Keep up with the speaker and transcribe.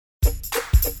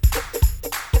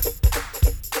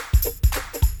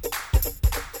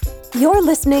You're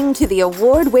listening to the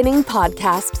award-winning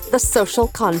podcast, The Social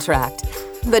Contract,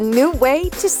 the new way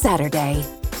to Saturday.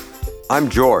 I'm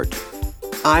George.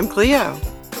 I'm Cleo.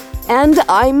 And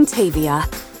I'm Tavia.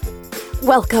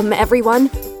 Welcome, everyone.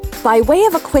 By way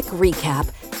of a quick recap,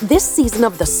 this season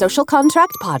of the Social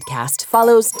Contract podcast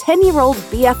follows 10-year-old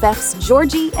BFFs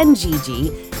Georgie and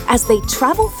GiGi as they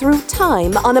travel through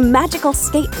time on a magical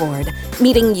skateboard,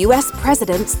 meeting U.S.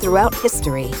 presidents throughout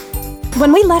history.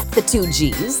 When we left the two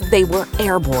G's, they were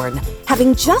airborne,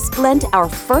 having just lent our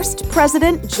first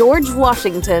president, George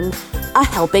Washington, a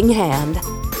helping hand.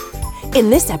 In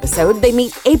this episode, they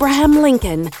meet Abraham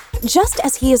Lincoln, just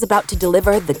as he is about to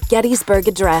deliver the Gettysburg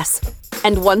Address.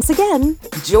 And once again,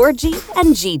 Georgie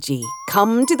and GiGi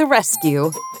come to the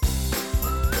rescue.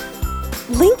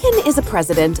 Lincoln is a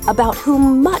president about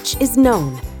whom much is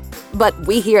known. But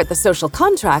we here at the Social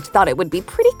Contract thought it would be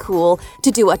pretty cool to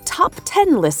do a top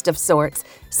 10 list of sorts,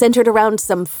 centered around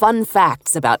some fun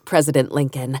facts about President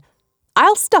Lincoln.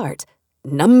 I'll start.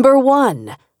 Number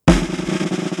 1.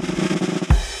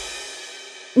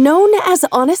 Known as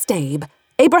Honest Abe,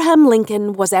 Abraham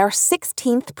Lincoln was our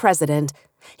 16th president.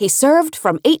 He served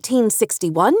from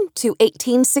 1861 to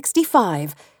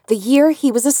 1865, the year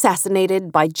he was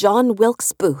assassinated by John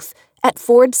Wilkes Booth at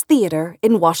Ford's Theater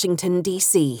in Washington,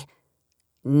 D.C.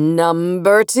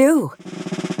 Number 2.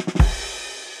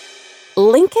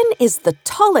 Lincoln is the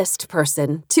tallest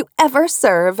person to ever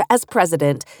serve as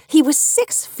president. He was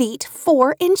 6 feet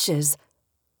 4 inches.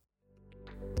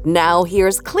 Now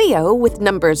here's Cleo with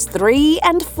numbers 3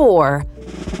 and 4.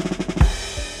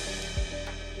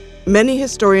 Many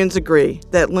historians agree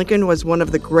that Lincoln was one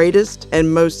of the greatest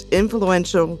and most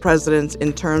influential presidents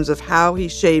in terms of how he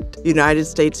shaped United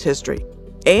States history.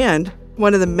 And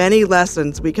one of the many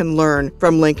lessons we can learn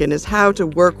from Lincoln is how to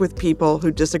work with people who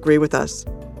disagree with us.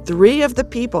 3 of the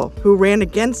people who ran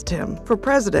against him for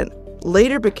president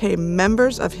later became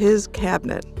members of his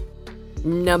cabinet.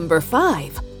 Number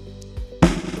 5.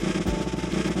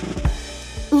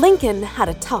 Lincoln had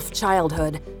a tough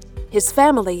childhood. His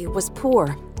family was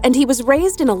poor, and he was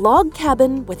raised in a log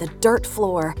cabin with a dirt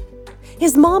floor.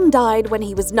 His mom died when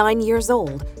he was 9 years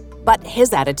old, but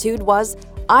his attitude was,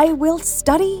 I will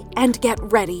study and get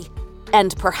ready,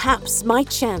 and perhaps my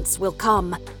chance will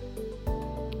come.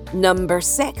 Number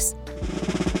 6.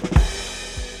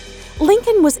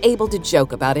 Lincoln was able to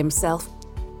joke about himself.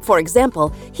 For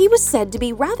example, he was said to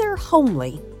be rather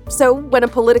homely. So when a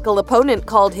political opponent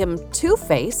called him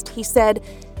two-faced, he said,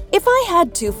 if I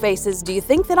had 2 faces, do you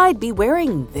think that I'd be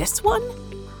wearing this one?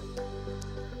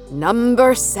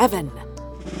 Number 7.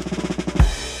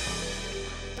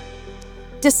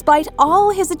 Despite all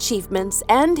his achievements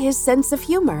and his sense of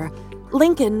humor,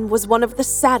 Lincoln was one of the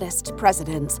saddest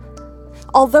presidents.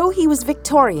 Although he was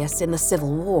victorious in the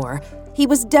Civil War, he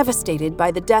was devastated by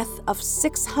the death of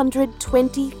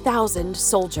 620,000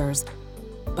 soldiers.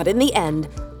 But in the end,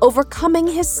 overcoming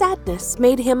his sadness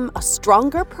made him a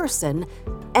stronger person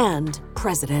and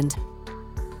president.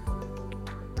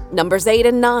 Numbers 8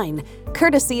 and 9,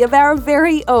 courtesy of our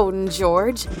very own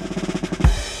George.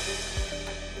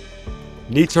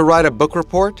 Need to write a book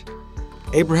report?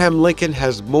 Abraham Lincoln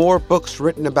has more books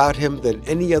written about him than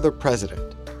any other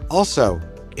president. Also,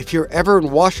 if you're ever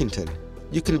in Washington,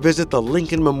 you can visit the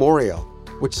Lincoln Memorial,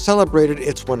 which celebrated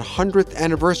its 100th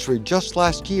anniversary just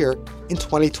last year in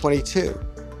 2022.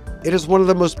 It is one of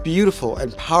the most beautiful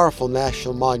and powerful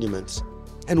national monuments,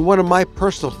 and one of my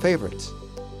personal favorites.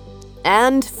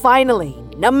 And finally,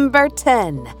 number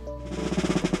 10.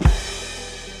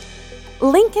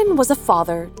 Lincoln was a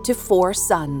father to 4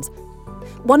 sons.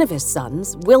 One of his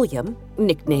sons, William,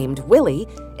 nicknamed Willie,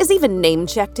 is even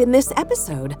name-checked in this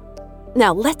episode.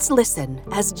 Now let's listen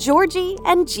as Georgie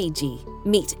and GiGi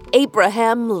meet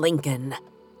Abraham Lincoln.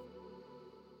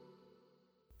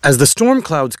 As the storm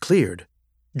clouds cleared,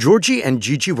 Georgie and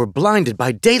GiGi were blinded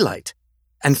by daylight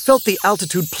and felt the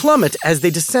altitude plummet as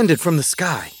they descended from the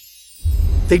sky.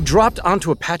 They dropped onto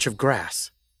a patch of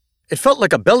grass. It felt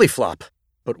like a belly flop,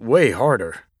 but way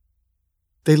harder.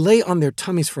 They lay on their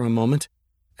tummies for a moment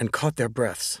and caught their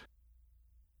breaths.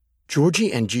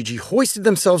 Georgie and GiGi hoisted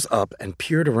themselves up and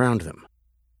peered around them.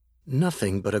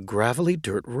 Nothing but a gravelly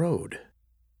dirt road.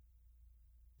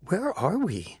 "Where are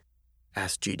we?"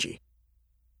 asked GiGi.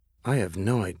 "I have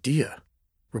no idea,"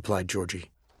 replied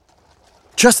Georgie.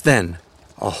 Just then,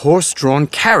 a horse-drawn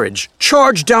carriage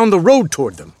charged down the road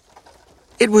toward them.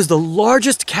 It was the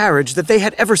largest carriage that they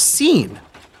had ever seen.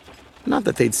 Not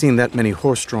that they'd seen that many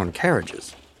horse-drawn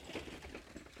carriages.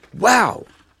 "Wow,"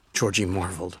 Georgie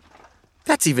marveled.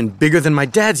 "That's even bigger than my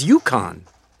dad's Yukon."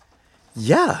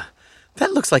 "Yeah,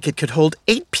 that looks like it could hold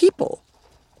 8 people,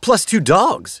 plus 2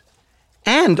 dogs.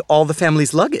 and all the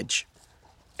family's luggage.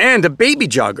 And a baby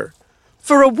jogger.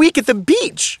 For a week at the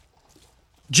beach.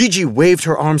 GiGi waved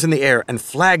her arms in the air and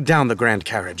flagged down the grand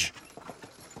carriage.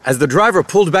 As the driver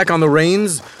pulled back on the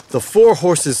reins, the 4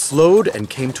 horses slowed and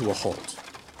came to a halt.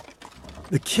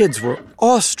 The kids were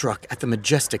awestruck at the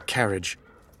majestic carriage,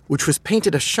 which was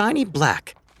painted a shiny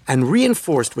black and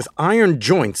reinforced with iron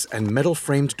joints and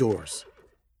metal-framed doors.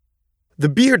 The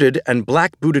bearded and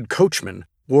black-booted coachman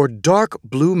wore dark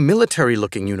blue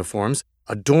military-looking uniforms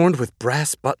adorned with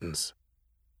brass buttons.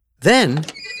 Then,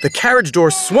 the carriage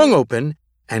door swung open,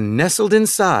 and nestled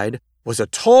inside was a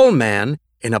tall man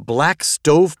in a black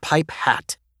stovepipe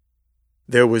hat.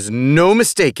 There was no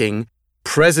mistaking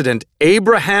President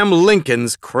Abraham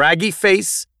Lincoln's craggy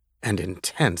face and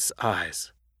intense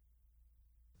eyes.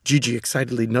 GiGi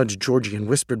excitedly nudged Georgie and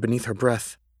whispered beneath her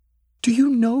breath, "Do you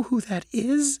know who that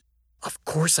is?" "Of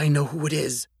course I know who it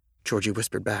is," Georgie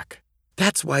whispered back.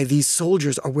 "That's why these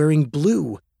soldiers are wearing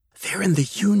blue. They're in the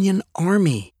Union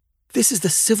Army. This is the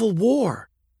Civil War."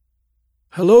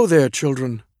 "Hello there,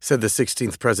 children," said the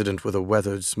 16th president with a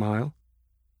weathered smile.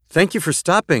 "Thank you for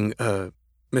stopping,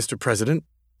 Mr. President,"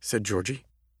 said Georgie.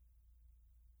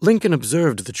 Lincoln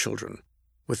observed the children,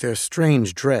 with their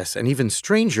strange dress and even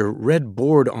stranger red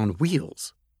board on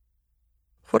wheels.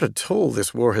 What a toll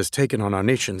this war has taken on our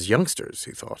nation's youngsters,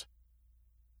 he thought.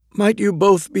 "Might you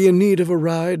both be in need of a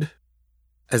ride?"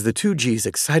 As the 2 Gs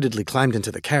excitedly climbed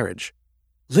into the carriage,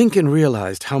 Lincoln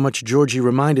realized how much Georgie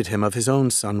reminded him of his own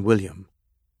son, William,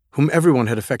 whom everyone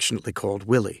had affectionately called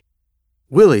Willie.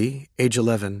 Willie, age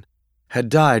 11, had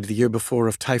died the year before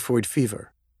of typhoid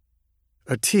fever.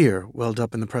 A tear welled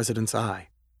up in the president's eye.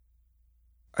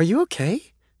 "Are you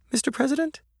okay, Mr.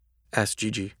 President?" asked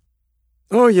GiGi.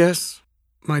 "Oh, yes,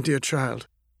 my dear child.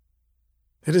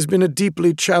 It has been a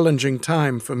deeply challenging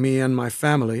time for me and my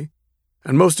family,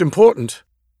 and most important,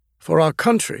 for our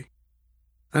country.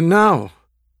 And now,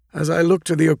 as I look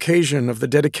to the occasion of the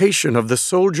dedication of the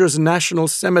Soldiers' National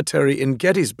Cemetery in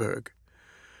Gettysburg,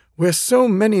 where so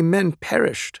many men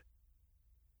perished,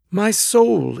 my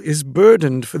soul is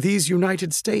burdened for these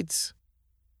United States."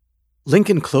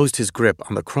 Lincoln closed his grip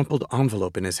on the crumpled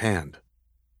envelope in his hand.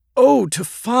 "Oh, to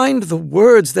find the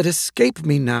words that escape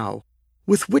me now,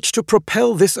 with which to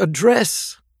propel this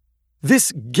address,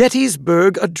 this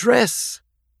Gettysburg address,"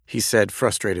 he said,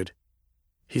 frustrated.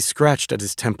 He scratched at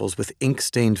his temples with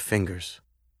ink-stained fingers.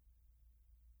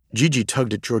 GiGi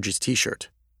tugged at Georgie's t-shirt.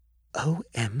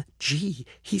 "OMG,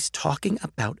 he's talking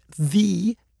about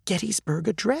the Gettysburg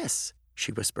Address,"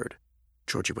 she whispered.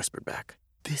 Georgie whispered back,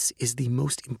 "This is the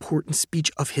most important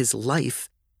speech of his life,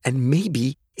 and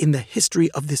maybe in the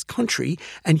history of this country,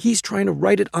 and he's trying to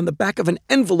write it on the back of an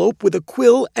envelope with a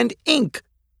quill and ink."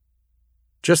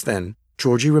 Just then,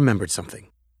 Georgie remembered something.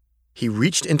 He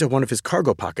reached into one of his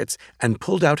cargo pockets and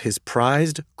pulled out his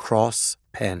prized cross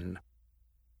pen.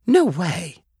 "No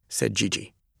way," said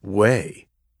GiGi. "Way,"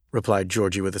 replied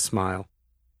Georgie with a smile.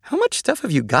 "How much stuff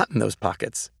have you got in those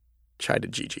pockets?"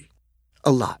 chided GiGi.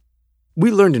 "A lot. We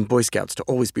learned in Boy Scouts to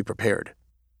always be prepared."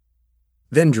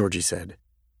 Then Georgie said,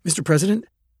 "Mr. President,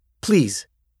 please,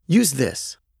 use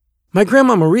this. My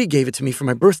Grandma Marie gave it to me for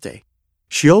my birthday.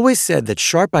 She always said that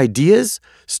sharp ideas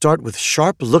start with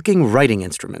sharp-looking writing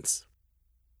instruments."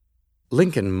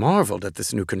 Lincoln marveled at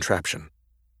this new contraption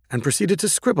and proceeded to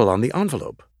scribble on the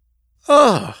envelope.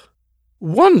 "Ah,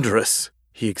 wondrous!"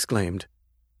 he exclaimed.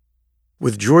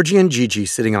 With Georgie and GiGi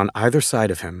sitting on either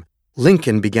side of him,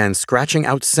 Lincoln began scratching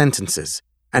out sentences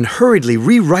and hurriedly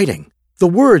rewriting, the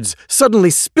words suddenly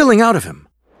spilling out of him.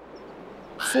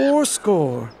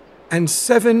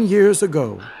 407 years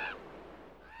ago.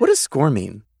 "What does score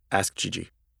mean?" asked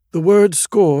GiGi. "The word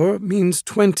score means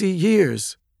 20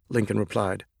 years, Lincoln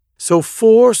replied. So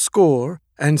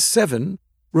 407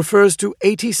 refers to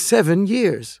 87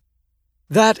 years.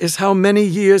 That is how many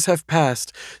years have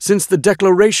passed since the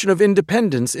Declaration of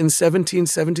Independence in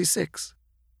 1776.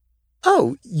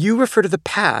 "Oh, you refer to the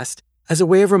past as a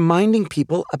way of reminding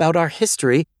people about our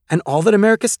history and all that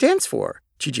America stands for,"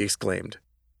 GiGi exclaimed.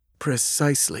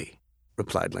 "Precisely,"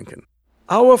 replied Lincoln.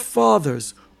 "Our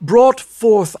fathers brought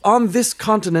forth on this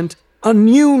continent a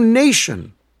new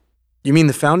nation." "You mean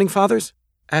the Founding Fathers?"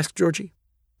 asked Georgie.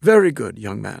 "Very good,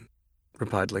 young man,"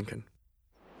 replied Lincoln.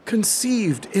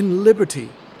 "Conceived in liberty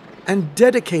and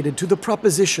dedicated to the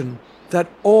proposition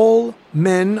that all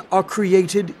men are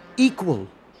created equal.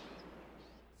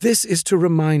 This is to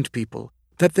remind people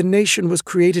that the nation was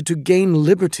created to gain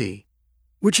liberty,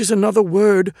 which is another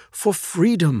word for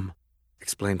freedom,"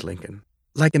 explained Lincoln.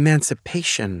 "Like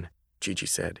emancipation," GiGi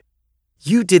said.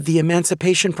 "You did the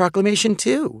Emancipation Proclamation,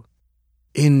 too."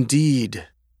 "Indeed,"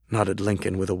 nodded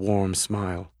Lincoln with a warm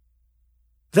smile.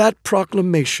 That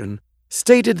proclamation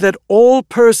stated that all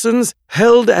persons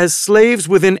held as slaves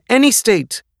within any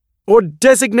state or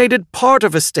designated part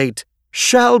of a state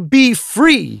shall be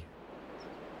free.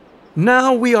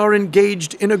 Now we are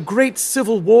engaged in a great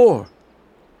civil war,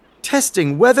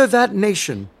 testing whether that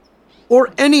nation,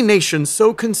 or any nation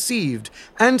so conceived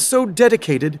and so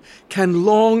dedicated, can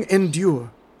long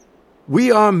endure.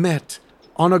 We are met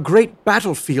on a great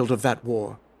battlefield of that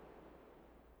war.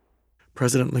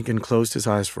 President Lincoln closed his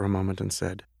eyes for a moment and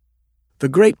said, "The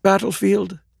great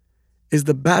battlefield is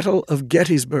the Battle of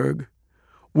Gettysburg,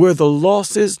 where the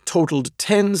losses totaled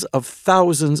tens of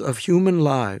thousands of human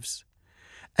lives,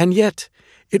 and yet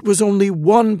it was only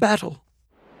one battle.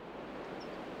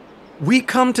 We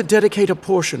come to dedicate a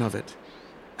portion of it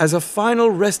as a final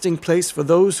resting place for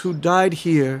those who died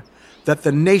here that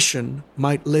the nation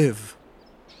might live.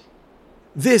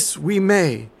 This we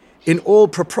may, in all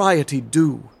propriety,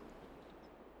 do."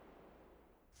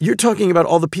 You're talking about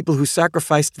all the people who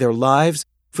sacrificed their lives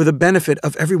for the benefit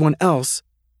of everyone else,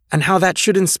 and how that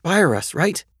should inspire us,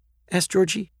 right? Asked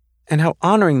Georgie. And how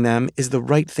honoring them is the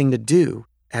right thing to do,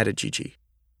 added GiGi.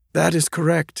 That is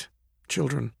correct,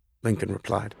 children, Lincoln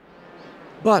replied.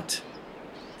 But,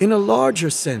 in a larger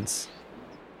sense,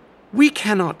 we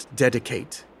cannot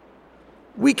dedicate,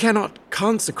 we cannot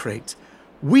consecrate,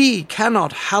 we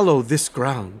cannot hallow this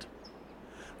ground.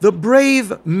 The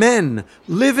brave men,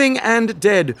 living and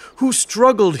dead, who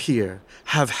struggled here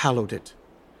have hallowed it,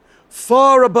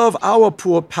 far above our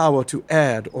poor power to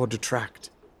add or detract.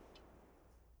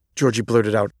 Georgie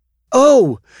blurted out,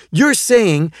 "Oh, you're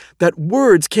saying that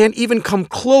words can't even come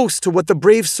close to what the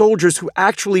brave soldiers who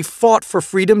actually fought for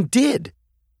freedom did.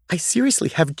 I seriously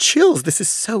have chills. This is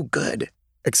so good,"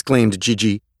 exclaimed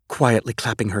GiGi, quietly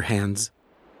clapping her hands.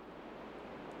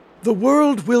 "The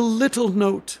world will little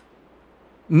note,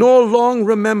 nor long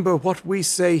remember what we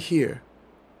say here,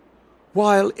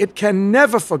 while it can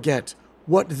never forget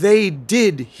what they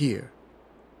did here."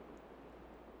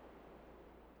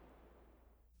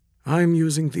 I'm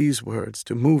using these words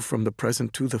to move from the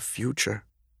present to the future,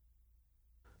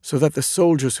 so that the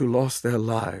soldiers who lost their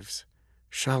lives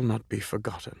shall not be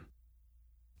forgotten,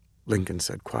 Lincoln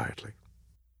said quietly.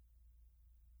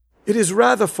 It is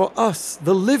rather for us,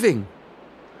 the living,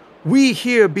 we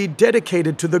here be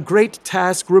dedicated to the great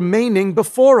task remaining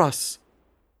before us.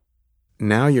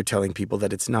 Now you're telling people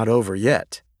that it's not over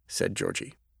yet, said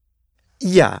Georgie.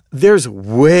 Yeah, there's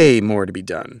way more to be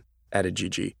done, added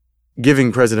GiGi,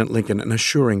 giving President Lincoln an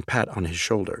assuring pat on his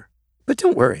shoulder. But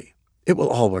don't worry, it will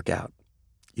all work out.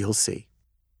 You'll see.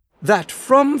 That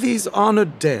from these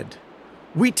honored dead,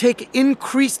 we take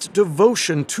increased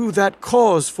devotion to that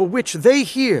cause for which they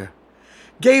here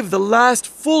gave the last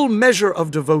full measure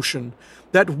of devotion,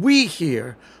 that we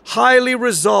here highly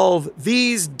resolve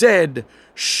these dead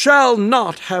shall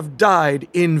not have died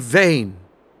in vain.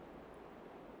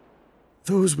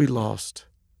 Those we lost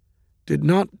did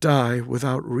not die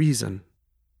without reason,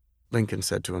 Lincoln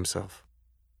said to himself.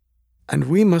 And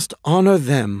we must honor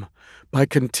them by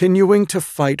continuing to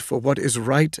fight for what is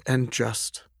right and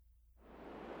just.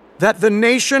 That the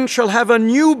nation shall have a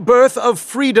new birth of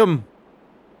freedom,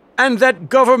 and that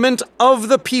government of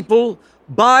the people,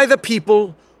 by the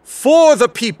people, for the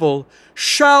people,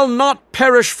 shall not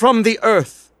perish from the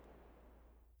earth.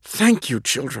 Thank you,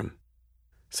 children,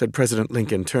 said President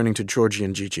Lincoln, turning to Georgie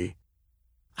and GiGi.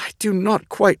 I do not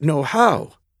quite know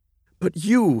how, but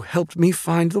you helped me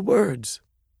find the words.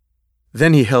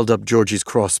 Then he held up Georgie's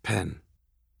cross pen.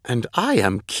 And I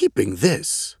am keeping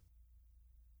this.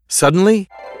 Suddenly,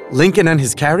 Lincoln and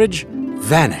his carriage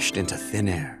vanished into thin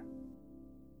air.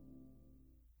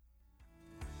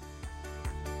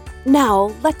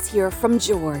 Now, let's hear from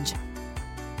George.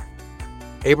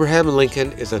 Abraham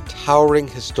Lincoln is a towering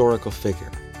historical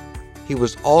figure. He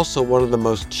was also one of the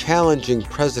most challenging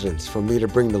presidents for me to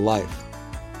bring to life.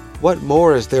 What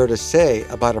more is there to say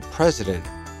about a president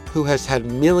who has had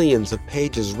millions of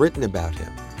pages written about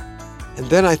him? And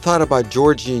then I thought about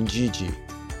Georgie and GiGi,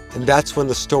 and that's when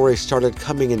the story started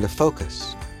coming into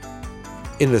focus.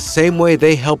 In the same way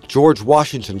they helped George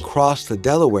Washington cross the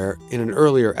Delaware in an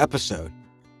earlier episode,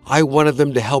 I wanted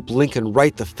them to help Lincoln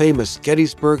write the famous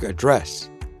Gettysburg Address.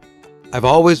 I've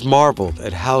always marveled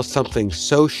at how something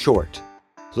so short,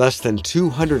 less than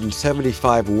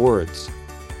 275 words,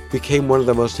 became one of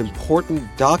the most important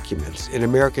documents in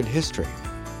American history.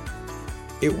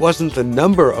 It wasn't the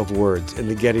number of words in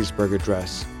the Gettysburg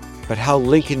Address, but how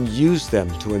Lincoln used them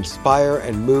to inspire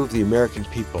and move the American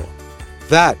people.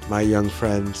 That, my young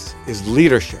friends, is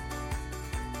leadership.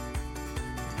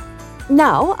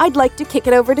 Now, I'd like to kick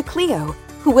it over to Cleo,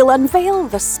 who will unveil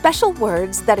the special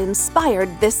words that inspired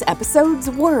this episode's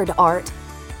word art.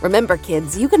 Remember,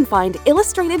 kids, you can find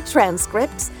illustrated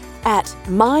transcripts at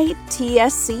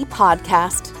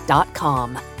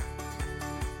mytscpodcast.com.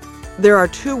 There are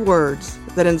 2 words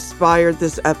that inspired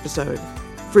this episode: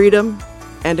 freedom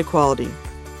and equality.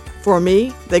 For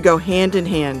me, they go hand in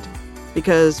hand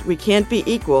because we can't be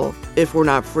equal if we're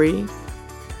not free,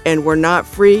 and we're not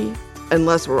free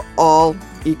unless we're all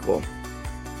equal.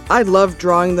 I love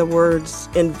drawing the words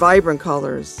in vibrant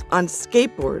colors on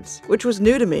skateboards, which was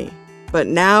new to me, but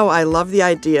now I love the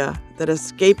idea that a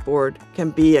skateboard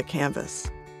can be a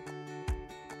canvas.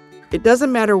 It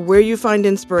doesn't matter where you find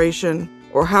inspiration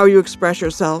or how you express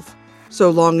yourself, so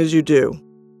long as you do.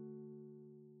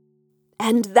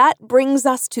 And that brings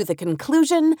us to the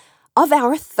conclusion of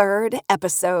our 3rd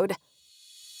episode.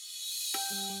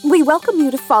 We welcome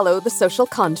you to follow The Social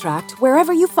Contract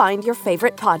wherever you find your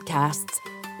favorite podcasts.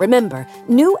 Remember,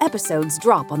 new episodes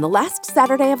drop on the last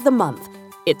Saturday of the month.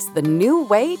 It's the new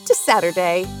way to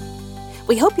Saturday.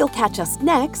 We hope you'll catch us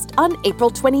next on April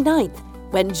 29th,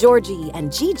 when Georgie and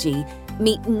GiGi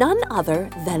meet none other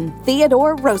than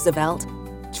Theodore Roosevelt.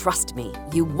 Trust me,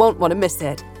 you won't want to miss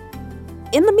it.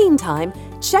 In the meantime,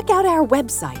 check out our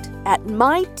website at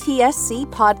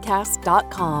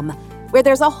mytscpodcast.com, where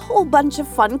there's a whole bunch of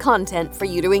fun content for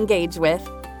you to engage with.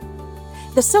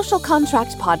 The Social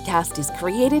Contract Podcast is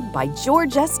created by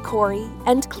George S. Corey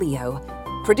and Cleo.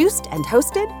 Produced and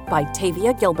hosted by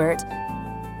Tavia Gilbert.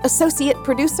 Associate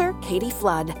producer, Katie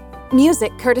Flood.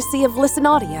 Music courtesy of Listen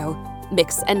Audio.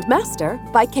 Mix and master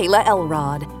by Kayla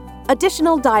Elrod.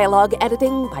 Additional dialogue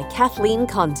editing by Kathleen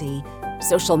Conti.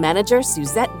 Social manager,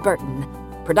 Suzette Burton.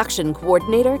 Production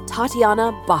coordinator,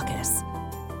 Tatiana Bacchus.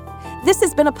 This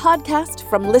has been a podcast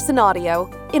from Listen Audio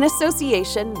in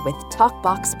association with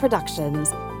Talkbox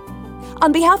Productions.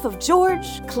 On behalf of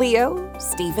George, Cleo,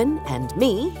 Stephen, and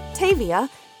me, Tavia,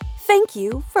 thank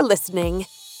you for listening.